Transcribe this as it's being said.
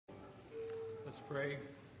Let's pray.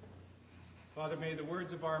 Father, may the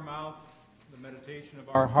words of our mouth, the meditation of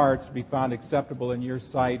our hearts be found acceptable in your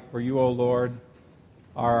sight, for you, O Lord,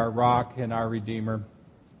 are our rock and our Redeemer.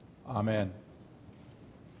 Amen.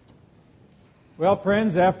 Well,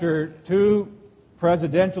 friends, after 2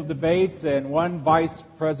 presidential debates and 1 vice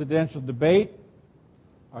presidential debate,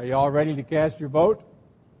 are you all ready to cast your vote?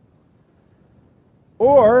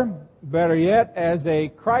 Or, better yet, as a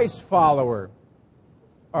Christ follower,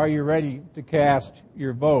 are you ready to cast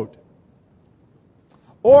your vote?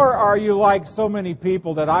 Or are you like so many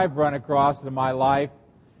people that I've run across in my life,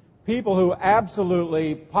 people who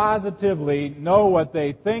absolutely, positively know what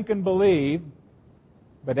they think and believe,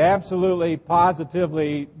 but absolutely,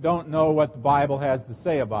 positively don't know what the Bible has to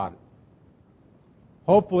say about it?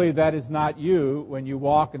 Hopefully that is not you when you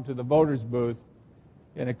walk into the voter's booth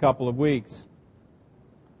in a couple of weeks.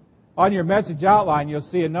 On your message outline, you'll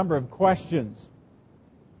see a number of questions.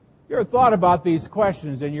 You ever thought about these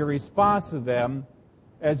questions and your response to them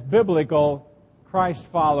as biblical Christ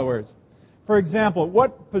followers? For example,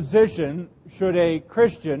 what position should a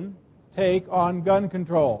Christian take on gun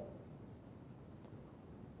control?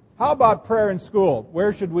 How about prayer in school?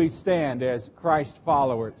 Where should we stand as Christ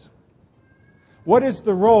followers? What is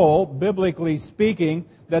the role, biblically speaking,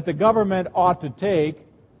 that the government ought to take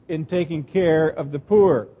in taking care of the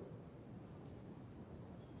poor?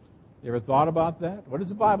 You ever thought about that? What does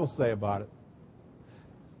the Bible say about it?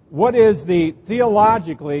 What is the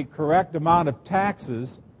theologically correct amount of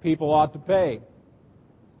taxes people ought to pay?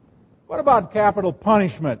 What about capital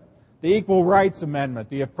punishment, the Equal Rights Amendment,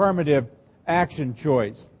 the affirmative action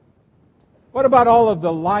choice? What about all of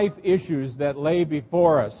the life issues that lay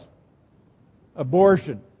before us?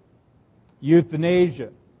 Abortion, euthanasia,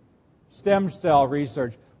 stem cell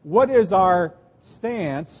research. What is our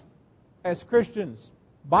stance as Christians,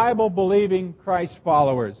 Bible-believing Christ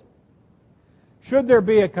followers? Should there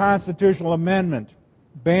be a constitutional amendment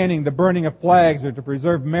banning the burning of flags or to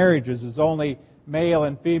preserve marriages as only male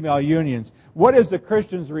and female unions? What is the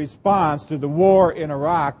Christian's response to the war in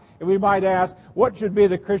Iraq? And we might ask, what should be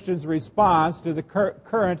the Christian's response to the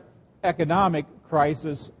current economic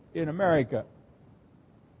crisis in America?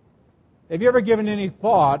 Have you ever given any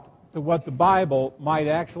thought to what the Bible might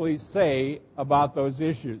actually say about those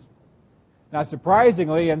issues? Now,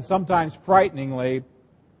 surprisingly and sometimes frighteningly,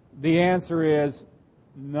 the answer is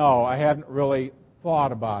no, I haven't really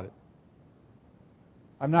thought about it.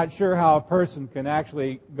 I'm not sure how a person can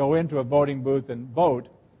actually go into a voting booth and vote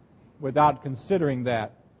without considering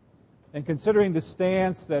that, and considering the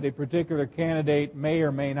stance that a particular candidate may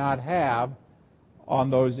or may not have on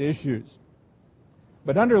those issues.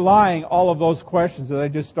 But underlying all of those questions that I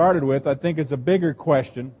just started with, I think is a bigger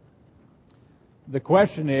question. The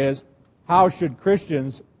question is, how should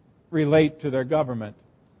Christians relate to their government?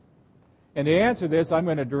 And to answer this, I'm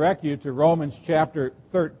going to direct you to Romans chapter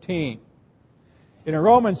 13. In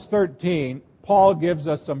Romans 13, Paul gives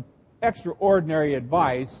us some extraordinary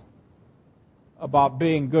advice about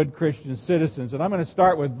being good Christian citizens. And I'm going to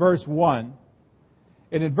start with verse 1.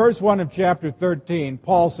 And in verse 1 of chapter 13,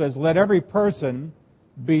 Paul says, "Let every person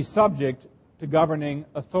be subject to governing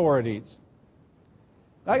authorities."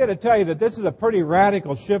 Now, I got to tell you that this is a pretty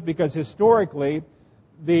radical shift, because historically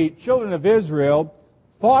the children of Israel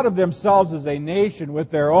thought of themselves as a nation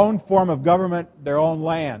with their own form of government, their own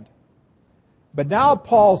land. But now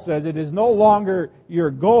Paul says it is no longer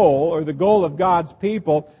your goal or the goal of God's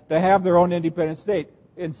people to have their own independent state.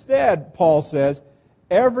 Instead, Paul says,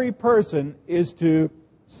 every person is to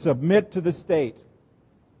submit to the state.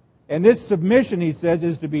 And this submission, he says,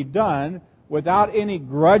 is to be done without any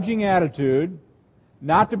grudging attitude,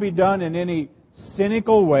 not to be done in any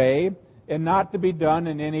cynical way, and not to be done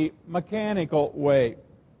in any mechanical way.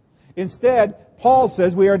 Instead, Paul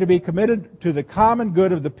says we are to be committed to the common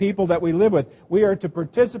good of the people that we live with. We are to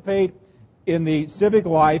participate in the civic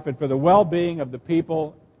life and for the well-being of the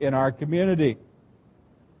people in our community.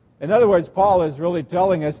 In other words, Paul is really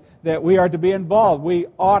telling us that we are to be involved. We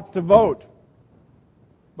ought to vote,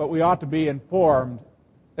 but we ought to be informed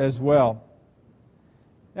as well.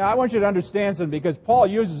 Now, I want you to understand something, because Paul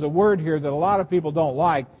uses a word here that a lot of people don't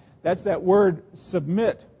like. That's that word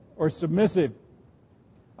submit or submissive.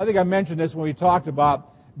 I think I mentioned this when we talked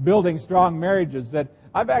about building strong marriages, that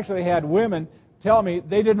I've actually had women tell me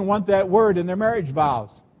they didn't want that word in their marriage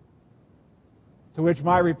vows. To which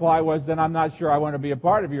my reply was, then I'm not sure I want to be a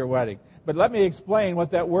part of your wedding. But let me explain what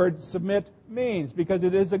that word submit means, because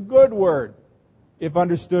it is a good word if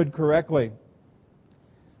understood correctly.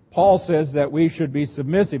 Paul says that we should be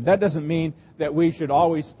submissive. That doesn't mean that we should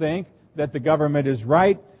always think that the government is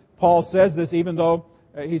right. Paul says this even though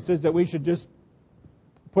he says that we should just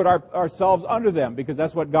put ourselves under them, because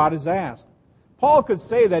that's what God has asked. Paul could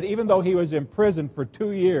say that even though he was imprisoned for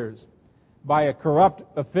 2 years by a corrupt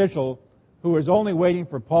official who was only waiting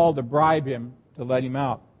for Paul to bribe him to let him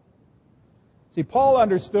out. See, Paul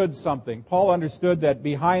understood something. Paul understood that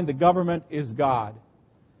behind the government is God,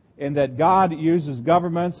 and that God uses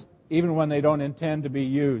governments even when they don't intend to be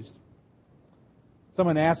used.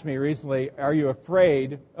 Someone asked me recently, are you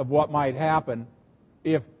afraid of what might happen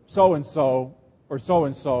if so-and-so or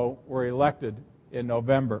so-and-so were elected in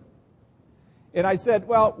November? And I said,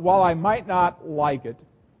 well, while I might not like it,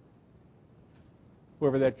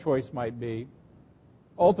 whoever that choice might be,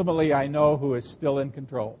 ultimately I know who is still in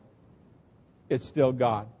control. It's still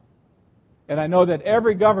God. And I know that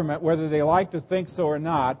every government, whether they like to think so or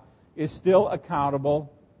not, is still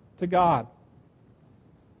accountable to God.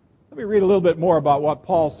 Let me read a little bit more about what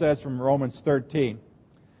Paul says from Romans 13.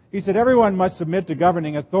 He said, everyone must submit to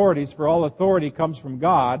governing authorities, for all authority comes from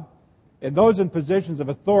God, and those in positions of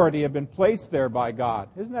authority have been placed there by God.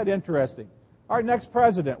 Isn't that interesting? Our next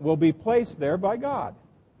president will be placed there by God.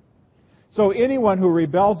 So anyone who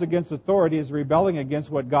rebels against authority is rebelling against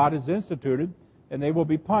what God has instituted, and they will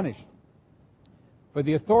be punished. For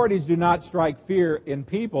the authorities do not strike fear in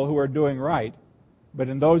people who are doing right, but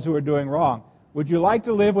in those who are doing wrong. Would you like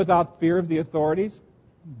to live without fear of the authorities?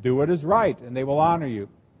 Do what is right, and they will honor you.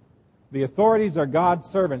 The authorities are God's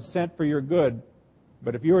servants sent for your good.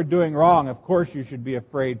 But if you are doing wrong, of course you should be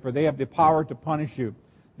afraid, for they have the power to punish you.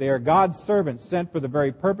 They are God's servants sent for the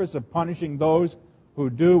very purpose of punishing those who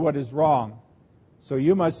do what is wrong. So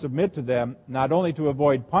you must submit to them, not only to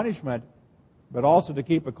avoid punishment, but also to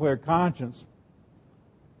keep a clear conscience.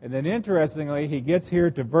 And then interestingly, he gets here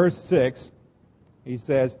to verse 6. He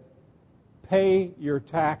says, pay your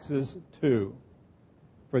taxes too,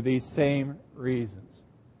 for these same reasons.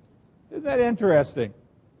 Isn't that interesting?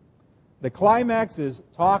 The climax is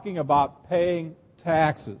talking about paying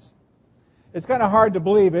taxes. It's kind of hard to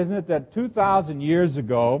believe, isn't it, that 2,000 years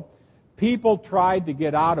ago, people tried to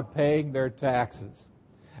get out of paying their taxes.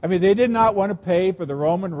 I mean, they did not want to pay for the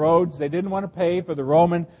Roman roads. They didn't want to pay for the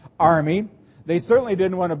Roman army. They certainly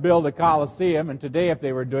didn't want to build a Colosseum, and today if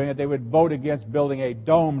they were doing it, they would vote against building a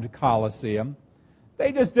domed Colosseum.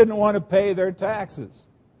 They just didn't want to pay their taxes.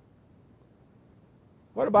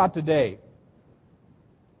 What about today?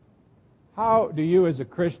 How do you as a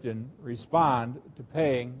Christian respond to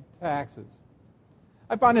paying taxes?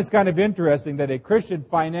 I find it's kind of interesting that a Christian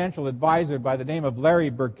financial advisor by the name of Larry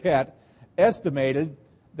Burkett estimated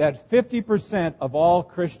that 50% of all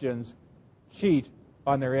Christians cheat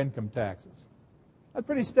on their income taxes. That's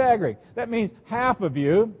pretty staggering. That means half of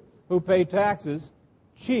you who pay taxes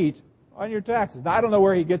cheat on your taxes. Now, I don't know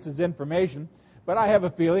where he gets his information, but I have a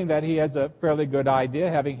feeling that he has a fairly good idea,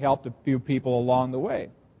 having helped a few people along the way.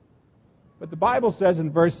 But the Bible says in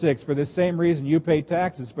verse 6, for this same reason you pay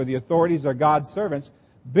taxes, for the authorities are God's servants,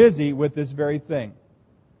 busy with this very thing.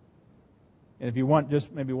 And if you want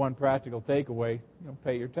just maybe one practical takeaway,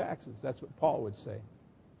 pay your taxes. That's what Paul would say.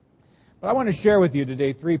 But I want to share with you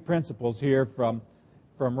today 3 principles here from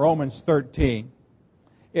Romans 13.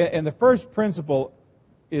 And the first principle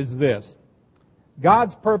is this.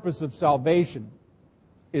 God's purpose of salvation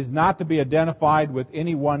is not to be identified with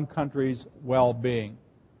any one country's well-being.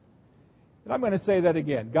 And I'm going to say that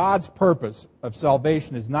again. God's purpose of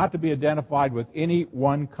salvation is not to be identified with any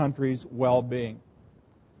one country's well-being.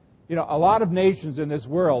 A lot of nations in this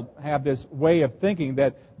world have this way of thinking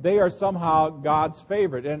that they are somehow God's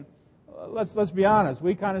favorite. And let's be honest,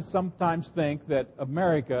 we kind of sometimes think that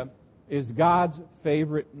America is God's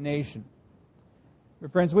favorite nation.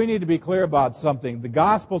 But friends, we need to be clear about something. The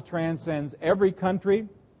gospel transcends every country.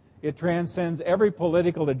 It transcends every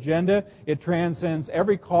political agenda. It transcends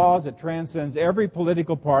every cause. It transcends every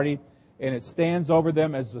political party. And it stands over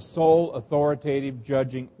them as the sole authoritative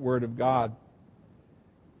judging Word of God.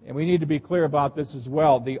 And we need to be clear about this as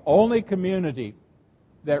well. The only community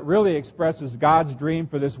that really expresses God's dream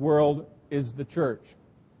for this world is the church.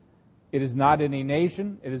 It is not any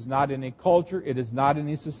nation. It is not any culture. It is not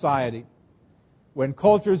any society. When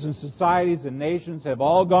cultures and societies and nations have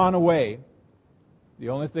all gone away, the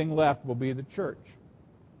only thing left will be the church.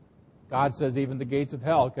 God says even the gates of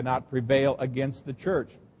hell cannot prevail against the church.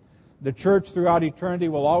 The church throughout eternity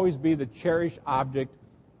will always be the cherished object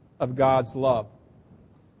of God's love.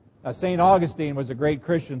 Now, St. Augustine was a great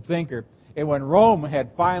Christian thinker, and when Rome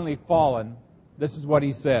had finally fallen, this is what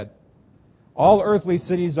he said. All earthly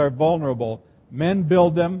cities are vulnerable. Men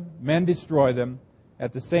build them, men destroy them.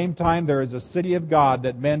 At the same time, there is a city of God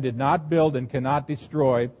that men did not build and cannot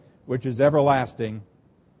destroy, which is everlasting.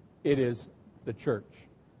 It is the church.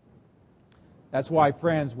 That's why,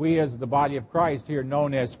 friends, we as the body of Christ here,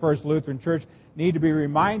 known as First Lutheran Church, need to be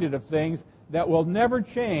reminded of things that will never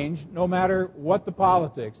change no matter what the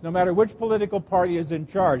politics, no matter which political party is in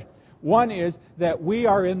charge. One is that we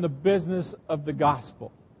are in the business of the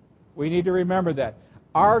gospel. We need to remember that.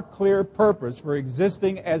 Our clear purpose for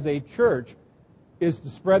existing as a church is to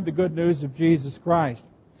spread the good news of Jesus Christ.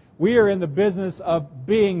 We are in the business of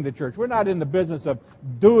being the church. We're not in the business of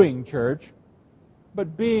doing church,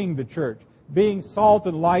 but being the church, being salt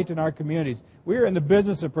and light in our communities. We are in the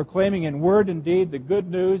business of proclaiming in word and deed the good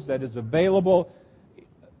news that is available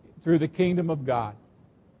through the kingdom of God.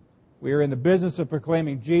 We are in the business of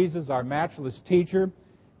proclaiming Jesus, our matchless teacher,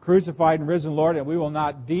 crucified and risen Lord, and we will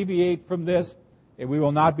not deviate from this, and we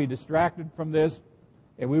will not be distracted from this,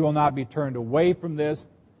 and we will not be turned away from this,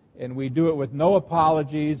 and we do it with no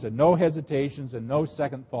apologies and no hesitations and no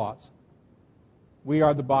second thoughts. We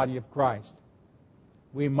are the body of Christ.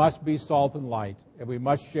 We must be salt and light, and we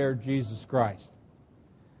must share Jesus Christ.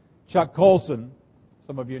 Chuck Colson,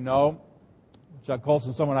 some of you know, Chuck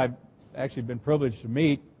Colson, someone I've actually been privileged to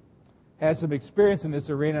meet, has some experience in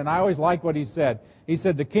this arena, and I always like what he said. He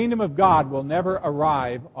said, the kingdom of God will never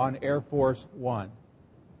arrive on Air Force One.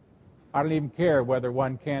 I don't even care whether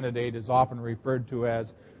one candidate is often referred to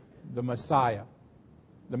as the Messiah.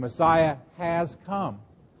 The Messiah has come.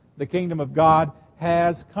 The kingdom of God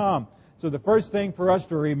has come. So the first thing for us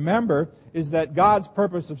to remember is that God's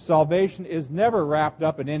purpose of salvation is never wrapped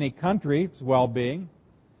up in any country's well-being.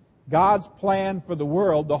 God's plan for the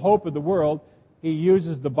world, the hope of the world, He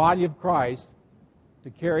uses the body of Christ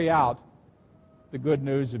to carry out the good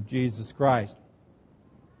news of Jesus Christ.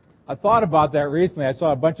 I thought about that recently. I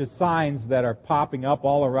saw a bunch of signs that are popping up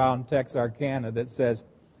all around Texarkana that says,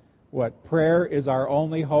 what, prayer is our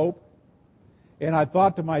only hope? And I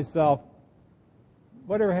thought to myself,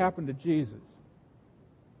 whatever happened to Jesus?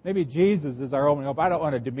 Maybe Jesus is our only hope. I don't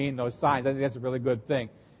want to demean those signs. I think that's a really good thing.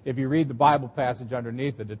 If you read the Bible passage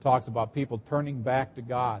underneath it, it talks about people turning back to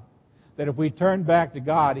God. That if we turn back to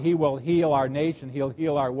God, He will heal our nation, He'll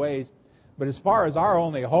heal our ways. But as far as our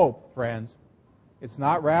only hope, friends, it's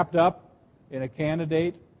not wrapped up in a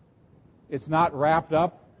candidate. It's not wrapped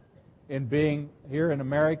up in being here in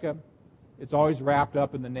America. It's always wrapped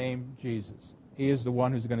up in the name Jesus. He is the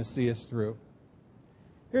one who's going to see us through.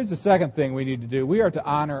 Here's the second thing we need to do. We are to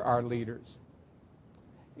honor our leaders.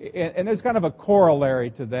 And there's kind of a corollary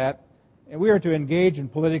to that. And we are to engage in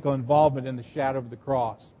political involvement in the shadow of the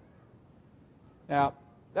cross. Now,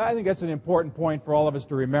 I think that's an important point for all of us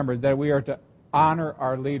to remember, that we are to honor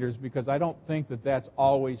our leaders, because I don't think that that's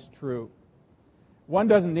always true. One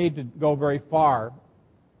doesn't need to go very far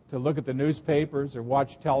to look at the newspapers or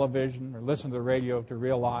watch television or listen to the radio to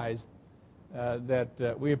realize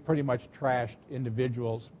that we have pretty much trashed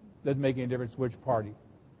individuals. Doesn't make any difference which party.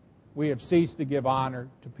 We have ceased to give honor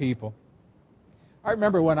to people. I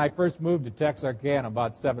remember when I first moved to Texarkana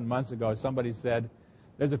about 7 months ago, somebody said,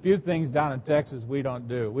 there's a few things down in Texas we don't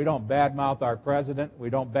do. We don't badmouth our president.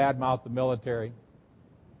 We don't badmouth the military.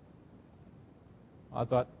 I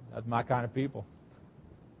thought, that's my kind of people.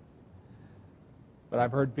 But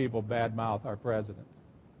I've heard people badmouth our president.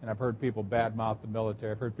 And I've heard people badmouth the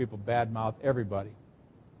military. I've heard people badmouth everybody.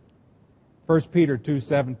 1 Peter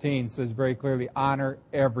 2:17 says very clearly, honor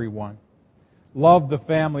everyone. Love the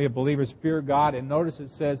family of believers. Fear God. And notice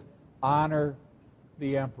it says, honor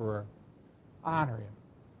the emperor. Honor him.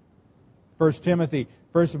 1 Timothy,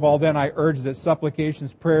 first of all, then I urge that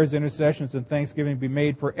supplications, prayers, intercessions, and thanksgiving be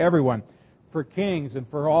made for everyone, for kings and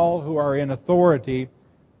for all who are in authority,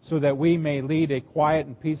 so that we may lead a quiet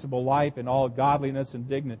and peaceable life in all godliness and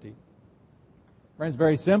dignity. Friends,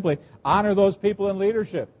 very simply, honor those people in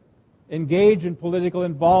leadership. Engage in political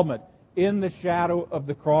involvement in the shadow of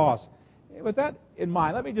the cross. With that in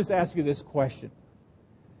mind, let me just ask you this question.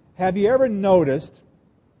 Have you ever noticed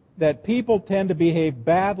that people tend to behave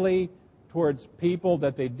badly towards people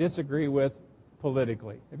that they disagree with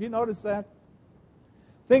politically? Have you noticed that?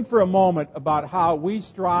 Think for a moment about how we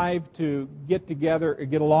strive to get together or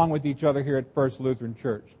get along with each other here at First Lutheran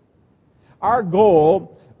Church. Our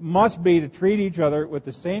goal must be to treat each other with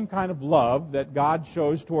the same kind of love that God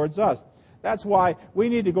shows towards us. That's why we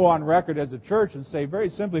need to go on record as a church and say very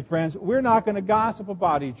simply, friends, we're not going to gossip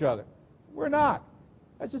about each other. We're not.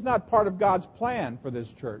 That's just not part of God's plan for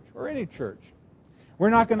this church or any church. We're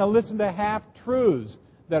not going to listen to half-truths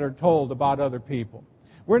that are told about other people.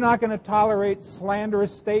 We're not going to tolerate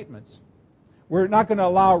slanderous statements. We're not going to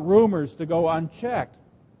allow rumors to go unchecked.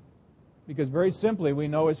 Because very simply, we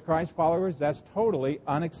know as Christ followers, that's totally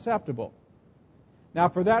unacceptable. Now,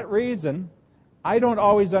 for that reason, I don't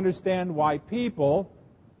always understand why people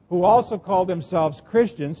who also call themselves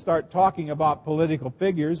Christians start talking about political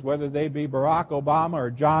figures, whether they be Barack Obama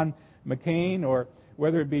or John McCain or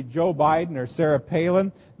whether it be Joe Biden or Sarah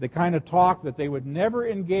Palin, the kind of talk that they would never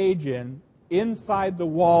engage in inside the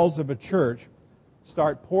walls of a church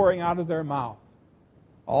start pouring out of their mouth.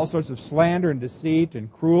 All sorts of slander and deceit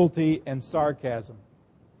and cruelty and sarcasm.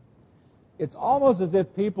 It's almost as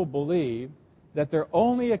if people believe that they're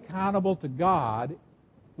only accountable to God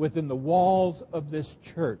within the walls of this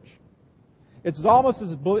church. It's almost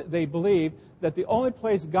as if they believe that the only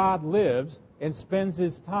place God lives and spends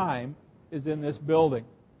His time is in this building.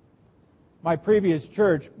 My previous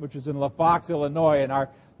church, which was in La Fox, Illinois, and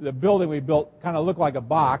the building we built kind of looked like a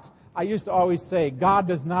box. I used to always say, God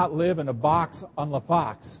does not live in a box on La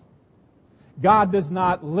Fox. God does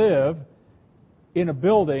not live in a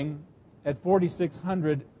building at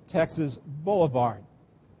 4600 Texas Boulevard.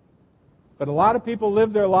 But a lot of people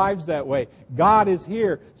live their lives that way. God is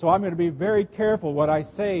here, so I'm going to be very careful what I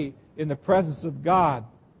say in the presence of God.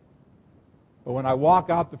 But when I walk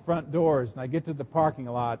out the front doors and I get to the parking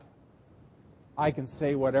lot, I can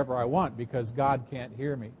say whatever I want because God can't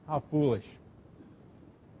hear me. How foolish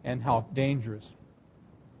and how dangerous.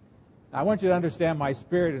 Now, I want you to understand my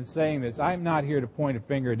spirit in saying this. I'm not here to point a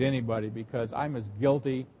finger at anybody because I'm as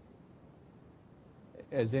guilty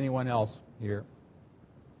as anyone else here.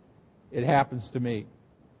 It happens to me.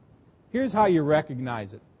 Here's how you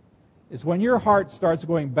recognize it. It's when your heart starts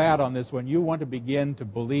going bad on this, when you want to begin to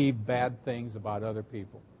believe bad things about other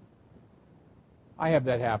people. I have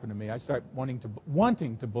that happen to me. I start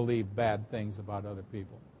wanting to believe bad things about other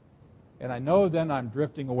people. And I know then I'm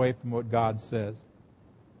drifting away from what God says.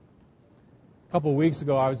 A couple of weeks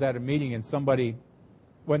ago, I was at a meeting, and somebody,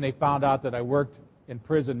 when they found out that I worked in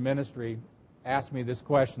prison ministry, asked me this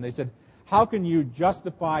question. They said, how can you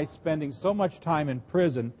justify spending so much time in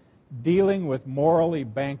prison dealing with morally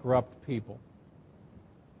bankrupt people?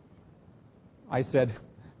 I said,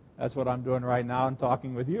 that's what I'm doing right now and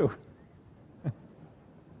talking with you.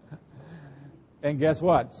 And guess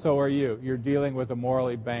what? So are you. You're dealing with a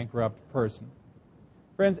morally bankrupt person.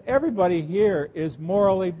 Friends, everybody here is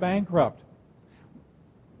morally bankrupt.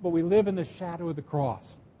 But we live in the shadow of the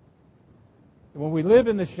cross. And when we live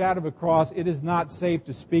in the shadow of a cross, it is not safe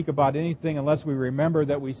to speak about anything unless we remember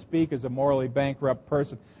that we speak as a morally bankrupt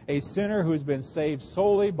person, a sinner who's been saved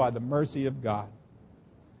solely by the mercy of God.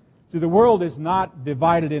 See, the world is not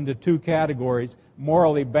divided into two categories,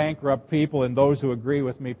 morally bankrupt people and those who agree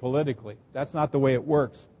with me politically. That's not the way it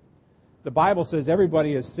works. The Bible says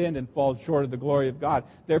everybody has sinned and fallen short of the glory of God.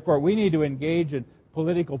 Therefore, we need to engage in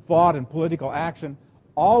political thought and political action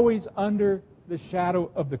always under the shadow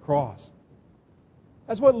of the cross.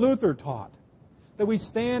 That's what Luther taught, that we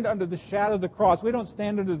stand under the shadow of the cross. We don't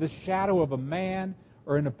stand under the shadow of a man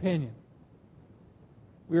or an opinion.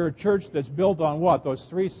 We are a church that's built on what? Those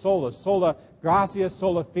three solas. Sola gratia,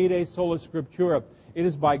 sola fide, sola scriptura. It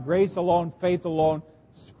is by grace alone, faith alone,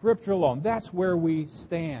 Scripture alone. That's where we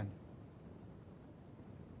stand.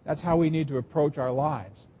 That's how we need to approach our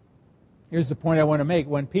lives. Here's the point I want to make.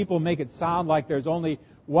 When people make it sound like there's only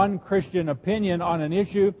one Christian opinion on an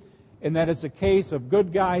issue, and that it's a case of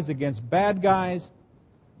good guys against bad guys,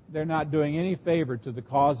 they're not doing any favor to the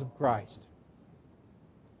cause of Christ.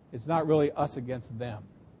 It's not really us against them.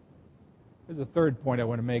 There's a third point I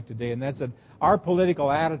want to make today, and that's that our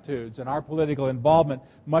political attitudes and our political involvement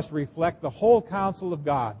must reflect the whole counsel of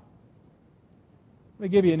God. Let me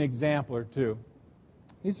give you an example or two.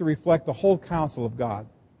 It needs to reflect the whole counsel of God.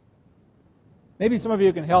 Maybe some of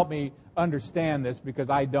you can help me understand this because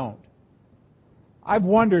I don't. I've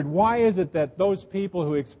wondered, why is it that those people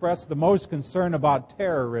who express the most concern about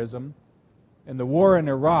terrorism and the war in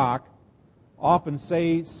Iraq often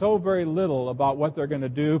say so very little about what they're going to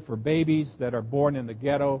do for babies that are born in the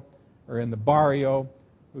ghetto or in the barrio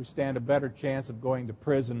who stand a better chance of going to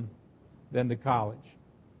prison than to college?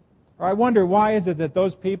 Or I wonder, why is it that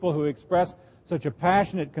those people who express such a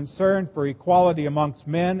passionate concern for equality amongst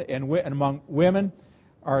men and among women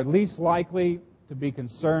are least likely to be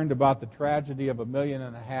concerned about the tragedy of 1.5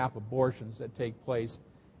 million abortions that take place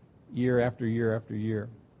year after year after year?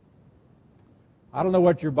 I don't know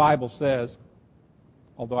what your Bible says,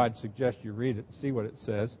 although I'd suggest you read it and see what it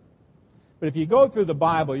says. But if you go through the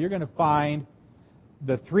Bible, you're going to find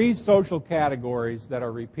the three social categories that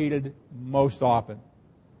are repeated most often.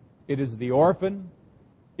 It is the orphan,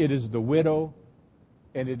 it is the widow,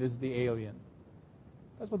 and it is the alien.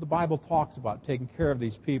 That's what the Bible talks about, taking care of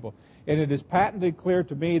these people. And it is patently clear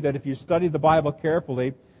to me that if you study the Bible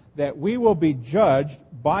carefully, that we will be judged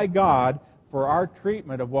by God for our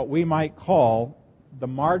treatment of what we might call the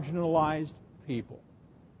marginalized people,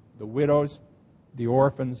 the widows the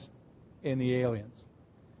orphans, and the aliens.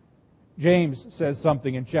 James says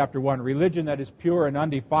something in chapter 1. Religion that is pure and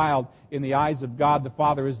undefiled in the eyes of God the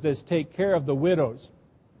Father is this: take care of the widows,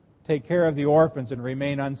 take care of the orphans, and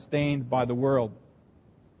remain unstained by the world.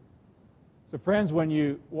 So friends, when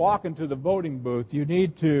you walk into the voting booth, you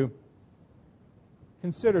need to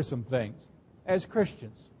consider some things as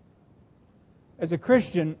Christians. As a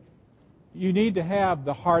Christian, you need to have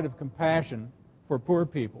the heart of compassion for poor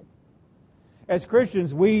people. As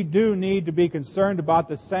Christians, we do need to be concerned about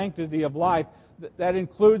the sanctity of life. That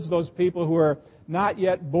includes those people who are not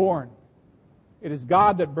yet born. It is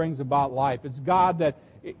God that brings about life. It's God that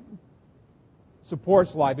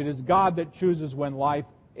supports life. It is God that chooses when life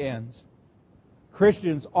ends.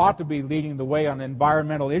 Christians ought to be leading the way on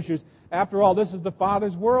environmental issues. After all, this is the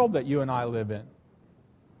Father's world that you and I live in.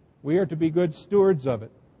 We are to be good stewards of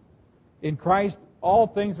it. In Christ, all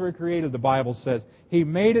things were created, the Bible says. He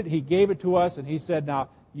made it, He gave it to us, and He said, now,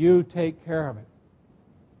 you take care of it.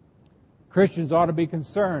 Christians ought to be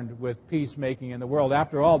concerned with peacemaking in the world.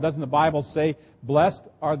 After all, doesn't the Bible say, blessed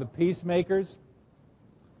are the peacemakers?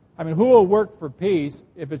 I mean, who will work for peace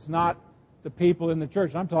if it's not the people in the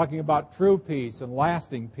church? I'm talking about true peace and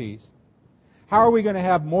lasting peace. How are we going to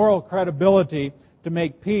have moral credibility to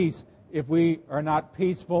make peace if we are not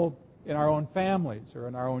peaceful in our own families or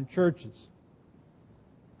in our own churches?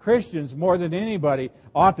 Christians, more than anybody,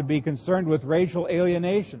 ought to be concerned with racial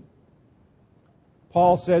alienation.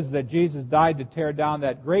 Paul says that Jesus died to tear down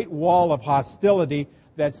that great wall of hostility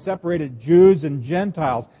that separated Jews and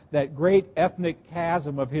Gentiles, that great ethnic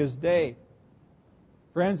chasm of his day.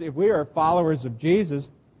 Friends, if we are followers of Jesus,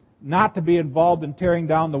 not to be involved in tearing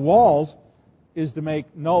down the walls is to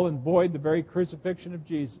make null and void the very crucifixion of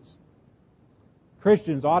Jesus.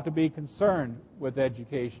 Christians ought to be concerned with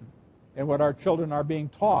education and what our children are being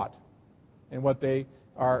taught and what they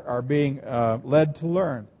are being led to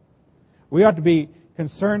learn. We ought to be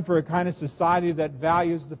concerned for a kind of society that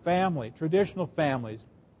values the family, traditional families.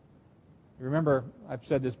 Remember, I've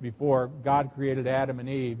said this before, God created Adam and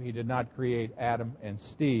Eve. He did not create Adam and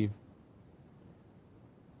Steve.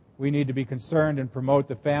 We need to be concerned and promote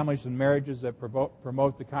the families and marriages that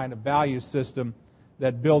promote the kind of value system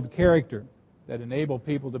that build character, that enable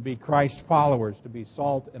people to be Christ followers, to be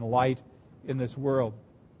salt and light in this world.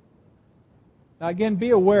 Now again,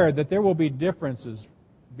 be aware that there will be differences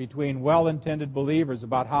between well-intended believers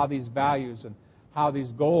about how these values and how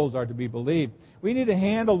these goals are to be believed. We need to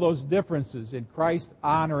handle those differences in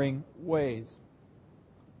Christ-honoring ways.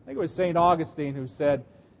 I think it was St. Augustine who said,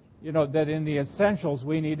 that in the essentials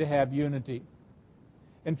we need to have unity.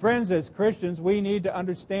 And friends, as Christians, we need to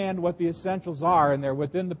understand what the essentials are, and they're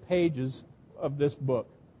within the pages of this book.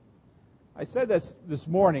 I said this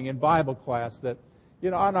morning in Bible class that,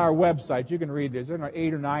 on our website, you can read this. There are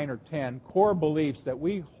 8 or 9 or 10 core beliefs that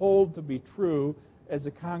we hold to be true as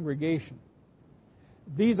a congregation.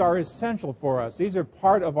 These are essential for us. These are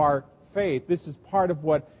part of our faith. This is part of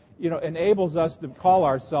what enables us to call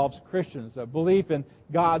ourselves Christians. A belief in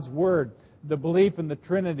God's Word, the belief in the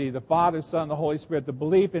Trinity, the Father, Son, and the Holy Spirit, the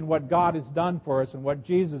belief in what God has done for us and what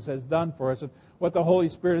Jesus has done for us and what the Holy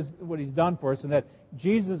Spirit what He's done for us, and that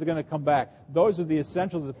Jesus is going to come back. Those are the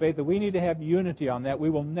essentials of the faith, that we need to have unity on that. We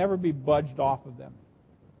will never be budged off of them.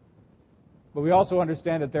 But we also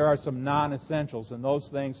understand that there are some non-essentials, and those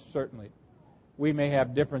things certainly we may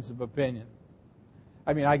have difference of opinion.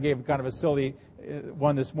 I mean, I gave kind of a silly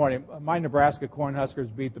one this morning. My Nebraska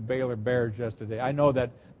Cornhuskers beat the Baylor Bears yesterday. I know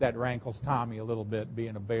that rankles Tommy a little bit,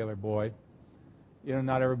 being a Baylor boy.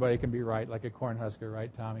 Not everybody can be right like a Cornhusker,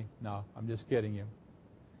 right, Tommy? No, I'm just kidding you.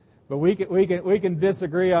 But we can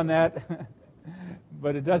disagree on that,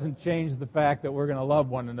 but it doesn't change the fact that we're going to love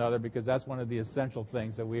one another, because that's one of the essential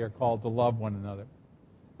things, that we are called to love one another.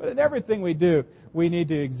 But in everything we do, we need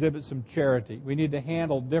to exhibit some charity. We need to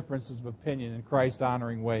handle differences of opinion in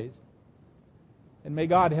Christ-honoring ways. And may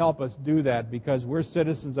God help us do that, because we're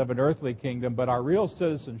citizens of an earthly kingdom, but our real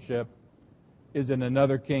citizenship is in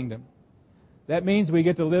another kingdom. That means we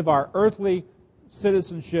get to live our earthly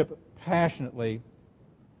citizenship passionately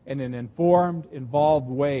and in informed, involved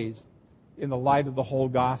ways in the light of the whole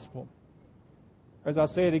gospel. As I'll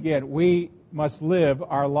say it again, we must live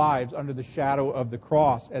our lives under the shadow of the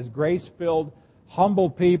cross as grace-filled, humble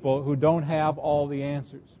people who don't have all the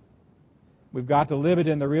answers. We've got to live it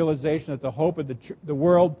in the realization that the hope of the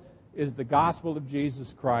world is the gospel of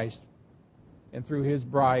Jesus Christ, and through His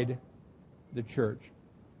bride, the church.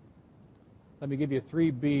 Let me give you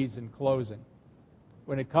 3 B's in closing.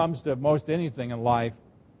 When it comes to most anything in life,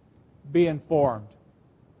 be informed,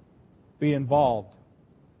 be involved,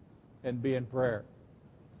 and be in prayer.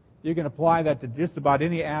 You can apply that to just about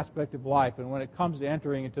any aspect of life. And when it comes to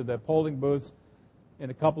entering into the polling booths in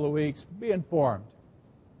a couple of weeks, be informed.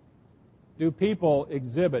 Do people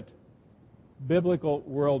exhibit biblical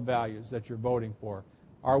world values that you're voting for?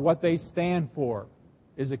 Are what they stand for,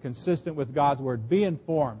 is it consistent with God's Word? Be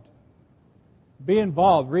informed. Be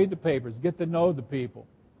involved. Read the papers. Get to know the people.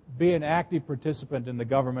 Be an active participant in the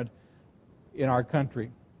government in our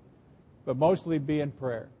country. But mostly be in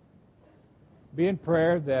prayer. Be in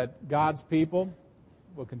prayer that God's people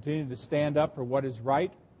will continue to stand up for what is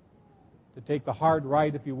right, to take the hard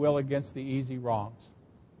right, if you will, against the easy wrongs.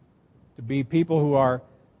 To be people who are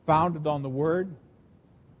founded on the Word,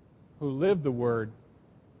 who live the Word,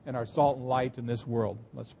 and are salt and light in this world.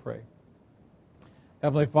 Let's pray.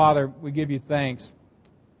 Heavenly Father, we give you thanks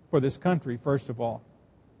for this country, first of all.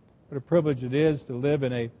 What a privilege it is to live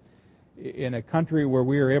in a country where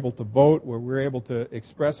we are able to vote, where we're able to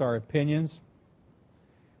express our opinions.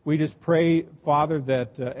 We just pray, Father,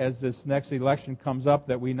 that as this next election comes up,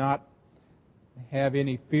 that we not have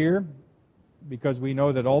any fear, because we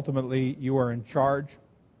know that ultimately you are in charge.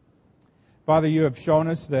 Father, you have shown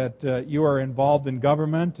us that you are involved in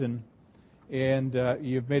government, and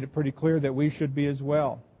you've made it pretty clear that we should be as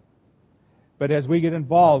well. But as we get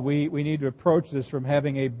involved, we need to approach this from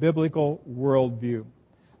having a biblical worldview,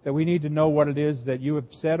 that we need to know what it is that you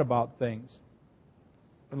have said about things.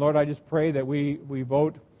 And Lord, I just pray that we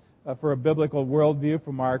vote for a biblical worldview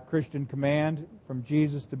from our Christian command from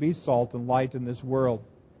Jesus to be salt and light in this world.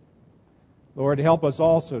 Lord, help us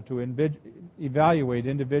also to evaluate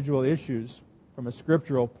individual issues from a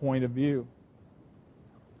scriptural point of view.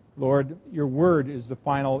 Lord, your word is the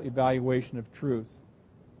final evaluation of truth.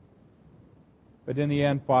 But in the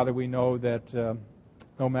end, Father, we know that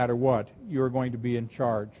no matter what, you are going to be in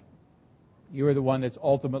charge. You are the one that's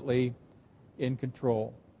ultimately in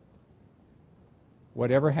control.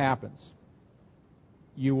 Whatever happens,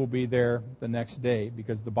 you will be there the next day,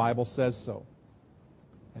 because the Bible says so.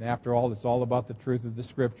 And after all, it's all about the truth of the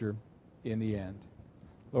Scripture in the end.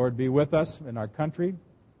 Lord, be with us in our country.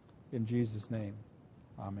 In Jesus' name,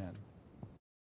 amen.